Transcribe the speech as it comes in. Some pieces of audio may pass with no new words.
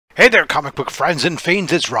Hey there, comic book friends and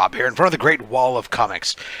fiends, it's Rob here in front of the Great Wall of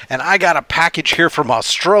Comics. And I got a package here from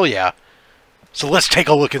Australia, so let's take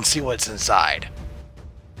a look and see what's inside.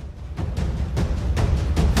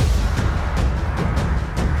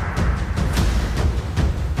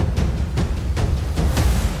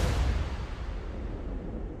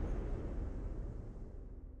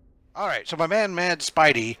 Alright, so my man Mad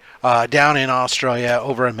Spidey, down in Australia,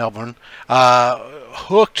 over in Melbourne,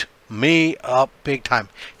 hooked me up big time.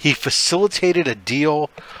 He facilitated a deal.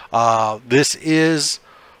 It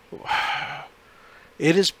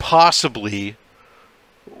is possibly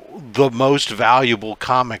the most valuable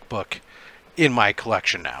comic book in my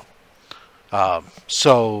collection now.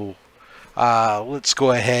 Let's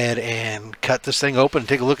go ahead and cut this thing open and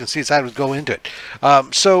take a look and see inside and go into it.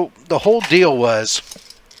 So the whole deal was,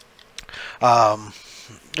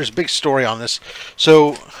 there's a big story on this.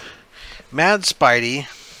 So Mad Spidey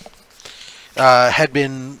had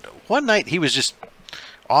been, one night he was just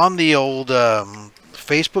on the old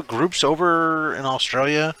Facebook groups over in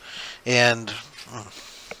Australia, and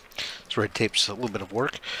this red tape's a little bit of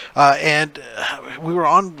work, and we were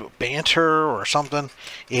on banter or something,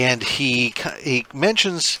 and he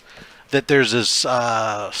mentions that there's this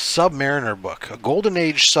Submariner book, a Golden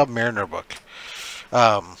Age Submariner book,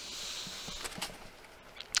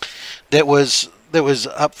 that was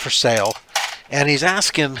up for sale, and he's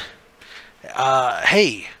asking,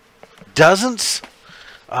 hey, doesn't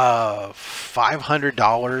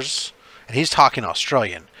 $500, and he's talking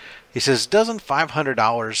Australian, he says, doesn't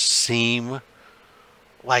 $500 seem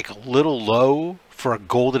like a little low for a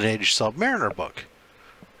Golden Age Submariner book?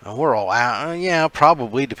 And we're all out, yeah,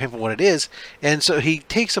 probably, depending on what it is. And so he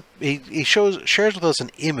takes shares with us an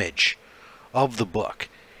image of the book.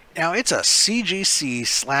 Now, it's a CGC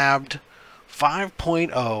slabbed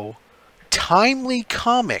 5.0 Timely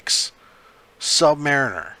Comics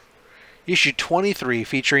Submariner, issue 23,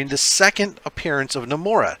 featuring the second appearance of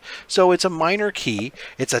Namora. So it's a minor key,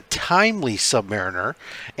 it's a timely Submariner,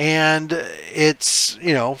 and it's,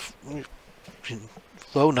 you know,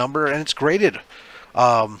 low number, and it's graded.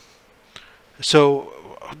 So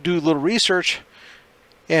do a little research,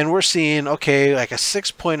 and we're seeing, okay, like a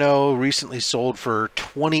 6.0 recently sold for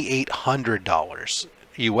 $2,800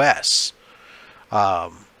 US.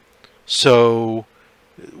 So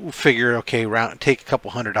we'll figure, okay, take a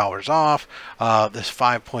couple $100 off. This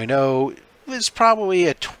 5.0 is probably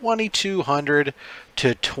a $2,200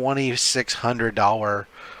 to $2,600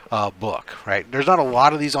 book, right? There's not a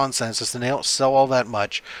lot of these on Census, and they don't sell all that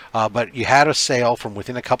much, but you had a sale from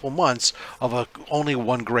within a couple months of only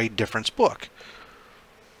one grade difference book.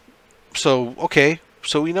 So, okay,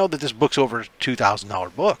 so we know that this book's over a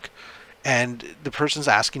 $2,000 book, and the person's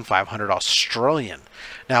asking 500 Australian.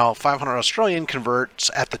 Now, 500 Australian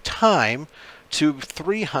converts at the time to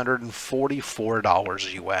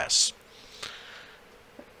 $344 US.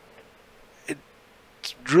 It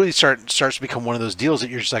really starts to become one of those deals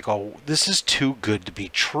that you're just like, oh, this is too good to be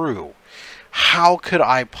true. How could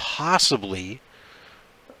I possibly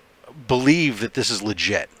believe that this is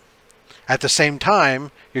legit? At the same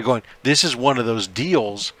time, you're going, this is one of those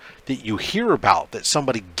deals that you hear about, that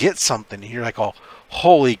somebody gets something, and you're like, oh,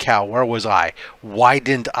 holy cow, where was I? Why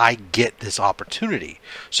didn't I get this opportunity?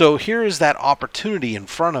 So here is that opportunity in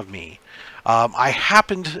front of me. I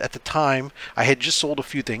happened at the time, I had just sold a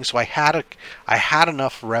few things, so I had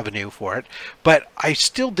enough revenue for it, but I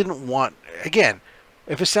still didn't want, again,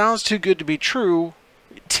 if it sounds too good to be true,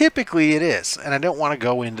 typically it is, and I don't want to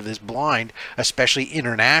go into this blind, especially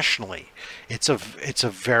internationally. It's a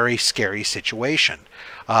very scary situation.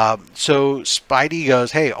 So Spidey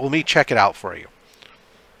goes, hey, let me check it out for you.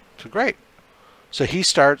 So great. So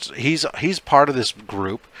he's part of this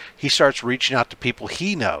group. He starts reaching out to people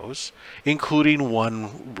he knows, including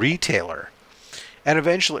one retailer. And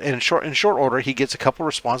eventually, in short order, he gets a couple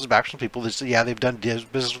responses back from people that say, yeah, they've done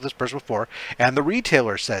business with this person before. And the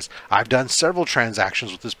retailer says, I've done several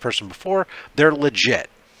transactions with this person before. They're legit.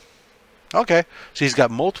 Okay, so he's got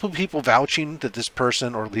multiple people vouching that this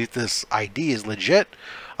person, or at least this ID, is legit,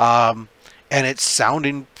 and it's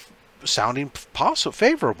sounding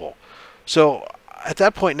favorable. So at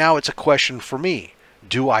that point now, it's a question for me: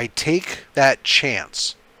 do I take that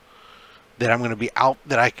chance that I'm going to be out,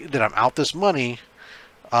 that I'm out this money,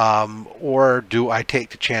 or do I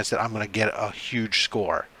take the chance that I'm going to get a huge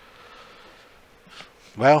score?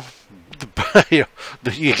 Well, you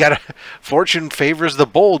gotta, fortune favors the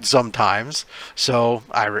bold sometimes. So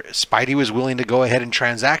Spidey was willing to go ahead and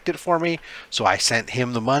transact it for me, so I sent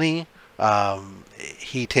him the money.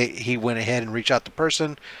 He went ahead and reached out to the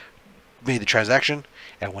person, made the transaction,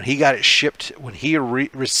 and when he got it shipped, when he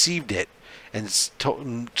received it and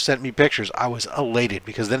sent me pictures, I was elated,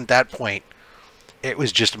 because then at that point it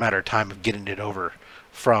was just a matter of time of getting it over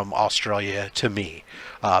from Australia to me,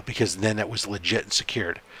 because then it was legit and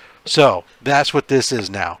secured. So that's what this is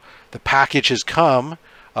now. The package has come.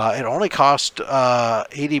 It only cost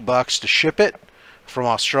 $80 to ship it from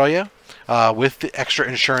Australia, with the extra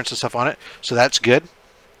insurance and stuff on it. So that's good.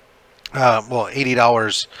 Well,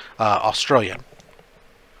 $80 Australian.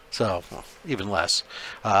 So even less.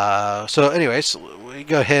 So anyways, we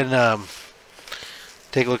go ahead and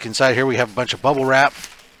take a look inside here. We have a bunch of bubble wrap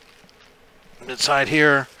inside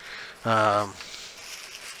here.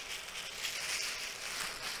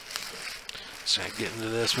 So I get into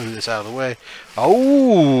this, move this out of the way.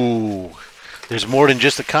 Oh, there's more than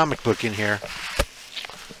just a comic book in here.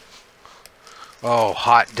 Oh,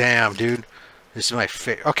 hot damn, dude. This is my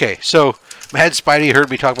favorite. Okay, so Mad Spidey heard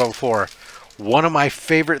me talk about before. One of my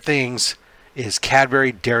favorite things is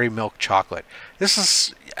Cadbury Dairy Milk chocolate. This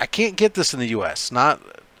is, I can't get this in the U.S. I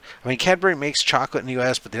mean, Cadbury makes chocolate in the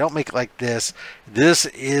U.S., but they don't make it like this. This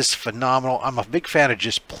is phenomenal. I'm a big fan of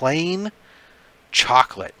just plain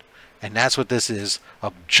chocolate. And that's what this is.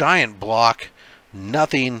 A giant block.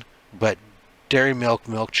 Nothing but dairy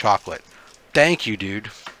milk chocolate. Thank you, dude.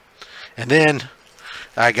 And then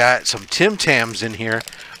I got some Tim Tams in here.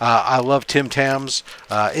 I love Tim Tams.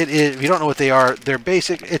 If you don't know what they are, they're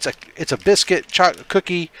basic. It's a biscuit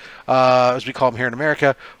cookie, as we call them here in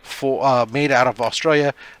America, made out of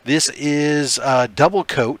Australia. This is double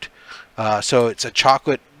coat. So it's a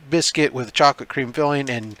chocolate biscuit with chocolate cream filling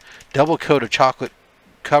and double coat of chocolate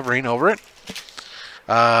covering over it.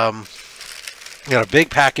 Got a big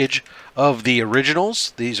package of the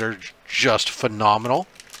originals. These are just phenomenal.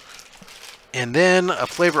 And then a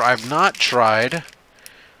flavor I've not tried.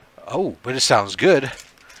 Oh, but it sounds good.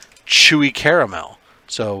 Chewy caramel.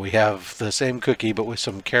 So we have the same cookie, but with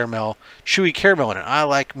some caramel, chewy caramel in it. I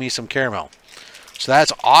like me some caramel. So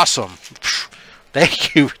that's awesome.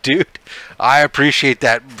 Thank you, dude. I appreciate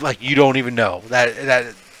that. Like, you don't even know.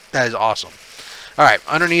 That is awesome. All right,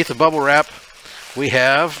 underneath the bubble wrap, we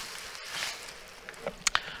have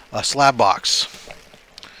a slab box.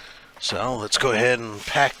 So let's go ahead and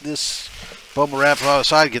pack this bubble wrap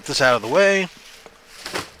outside, get this out of the way.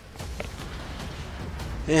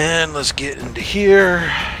 And let's get into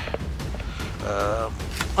here.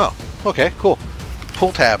 Oh, okay, cool.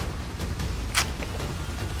 Pull tab.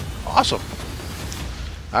 Awesome.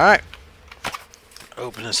 All right.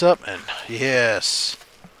 Open this up, and yes.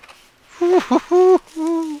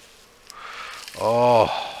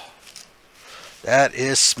 Oh, that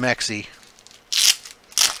is smexy.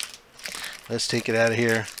 Let's take it out of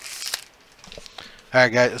here. All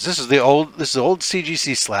right, guys. This is the old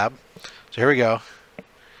CGC slab. So here we go.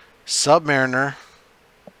 Submariner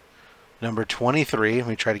number 23. Let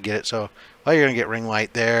me try to get it. So, well, you're gonna get ring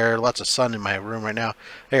light there. Lots of sun in my room right now.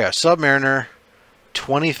 There you go. Submariner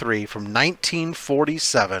 23 from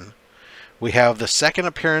 1947. We have the second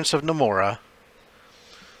appearance of Namora.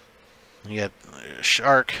 You got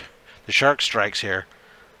Shark. The Shark Strikes here.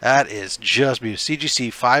 That is just beautiful. CGC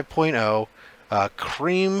 5.0,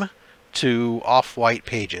 cream to off-white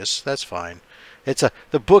pages. That's fine.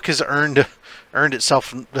 The book has earned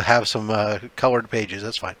itself to have some colored pages.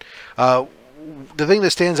 That's fine. The thing that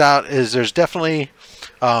stands out is there's definitely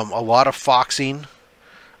a lot of foxing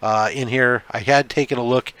in here. I had taken a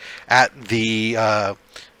look at the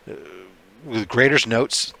with Grader's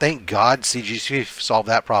notes. Thank God CGC solved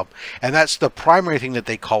that problem. And that's the primary thing that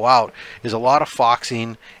they call out, is a lot of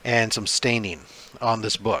foxing and some staining on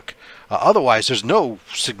this book. Otherwise, there's no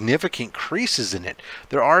significant creases in it.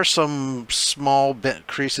 There are some small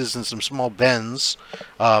creases and some small bends.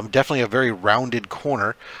 Definitely a very rounded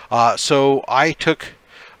corner. So I took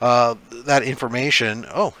that information.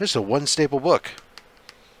 Oh, this is a one staple book.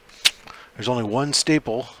 There's only one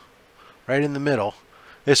staple right in the middle.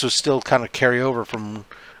 This was still kind of carry over from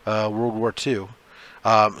World War II.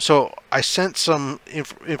 So I sent some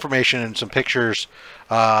information and some pictures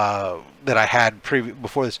that I had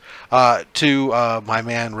before this to my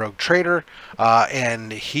man Rogue Trader,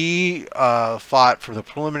 and he thought from the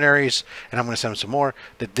preliminaries, and I'm going to send him some more,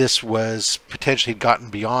 that this was potentially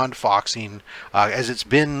gotten beyond foxing, as it's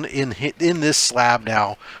been in this slab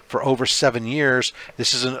now for over 7 years.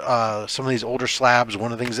 This is some of these older slabs.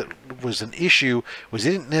 One of the things that was an issue was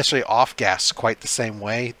they didn't necessarily off-gas quite the same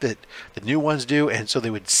way that the new ones do, and so they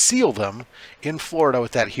would seal them in Florida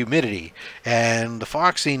with that humidity. And the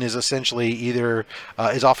foxing is essentially either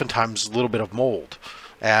is oftentimes a little bit of mold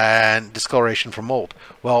and discoloration from mold.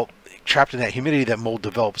 Well, trapped in that humidity, that mold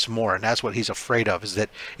develops more, and that's what he's afraid of, is that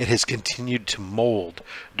it has continued to mold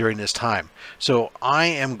during this time. So I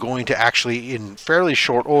am going to actually, in fairly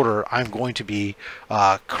short order, I'm going to be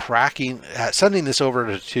sending this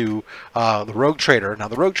over to the Rogue Trader. Now,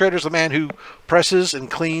 the Rogue Trader is the man who presses and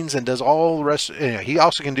cleans and does all the rest. He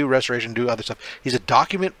also can do restoration, do other stuff. He's a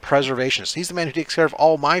document preservationist. He's the man who takes care of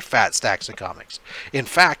all my fat stacks of comics. In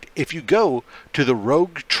fact, if you go to the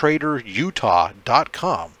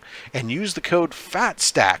roguetraderutah.com and use the code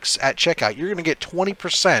FATSTAX at checkout, you're going to get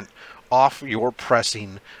 20% off your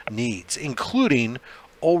pressing needs, including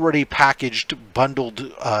already packaged,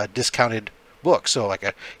 bundled, discounted books. So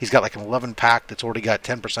he's got like an 11 pack that's already got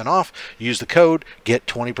 10% off. Use the code, get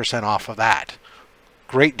 20% off of that.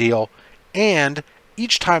 Great deal. And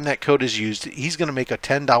each time that code is used, he's going to make a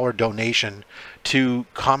 $10 donation to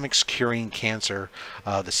Comics Curing Cancer,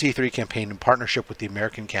 the C3 campaign in partnership with the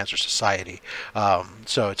American Cancer Society.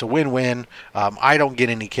 So it's a win-win. I don't get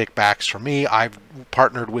any kickbacks from me. I've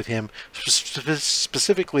partnered with him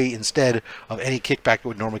specifically instead of any kickback that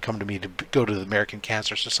would normally come to me to go to the American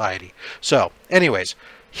Cancer Society. So anyways,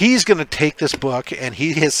 he's going to take this book, and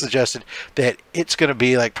he has suggested that it's going to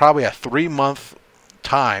be like probably a 3-month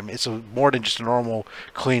time. It's more than just a normal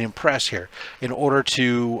clean and press here, in order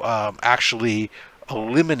to actually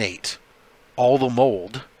eliminate all the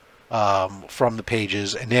mold from the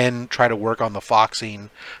pages, and then try to work on the foxing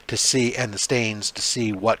to see, and the stains to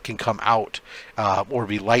see what can come out or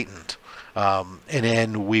be lightened, and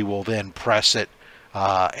then we will then press it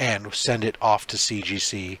and send it off to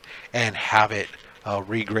CGC and have it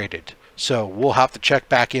regraded. So we'll have to check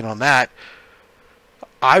back in on that.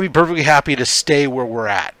 I'd be perfectly happy to stay where we're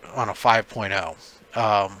at on a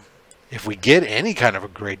 5.0. If we get any kind of a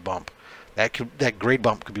grade bump, that grade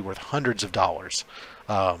bump could be worth hundreds of dollars,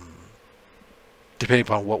 depending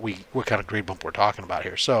upon what kind of grade bump we're talking about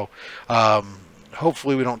here. So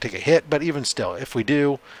hopefully we don't take a hit, but even still, if we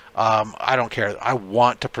do, I don't care. I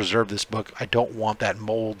want to preserve this book. I don't want that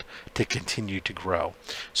mold to continue to grow.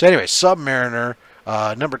 So anyway, Submariner,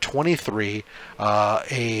 number 23,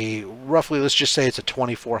 a roughly, let's just say it's a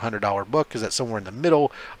 $2,400 book, because that's somewhere in the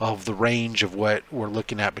middle of the range of what we're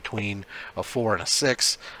looking at between a 4 and a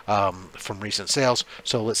 6 from recent sales.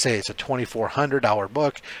 So let's say it's a $2,400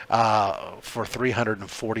 book for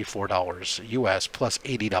 $344 US plus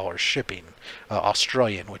 $80 shipping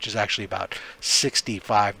Australian, which is actually about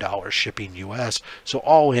 $65 shipping US. So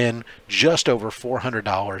all in, just over $400,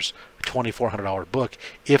 $2,400 book.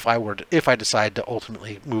 If I decide to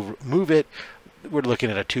ultimately move it, we're looking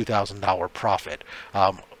at a $2,000 profit.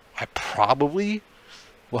 I probably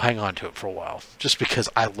will hang on to it for a while, just because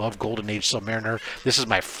I love Golden Age Submariner. This is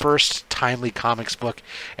my first timely comics book,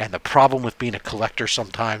 and the problem with being a collector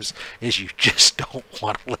sometimes is you just don't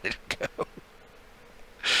want to let it go.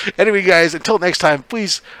 Anyway, guys, until next time,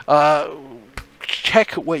 please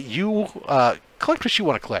check what you collect, what you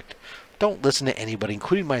want to collect. Don't listen to anybody,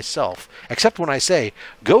 including myself, except when I say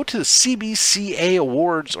go to the CBCA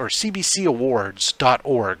Awards or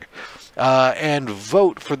cbcawards.org and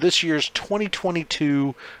vote for this year's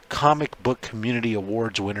 2022 Comic Book Community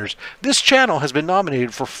Awards winners. This channel has been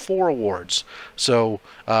nominated for 4 awards, so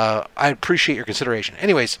I appreciate your consideration.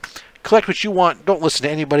 Anyways, collect what you want. Don't listen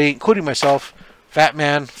to anybody, including myself. Fat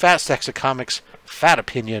Man, Fat Stacks of Comics, Fat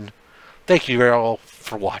Opinion. Thank you all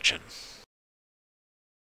for watching.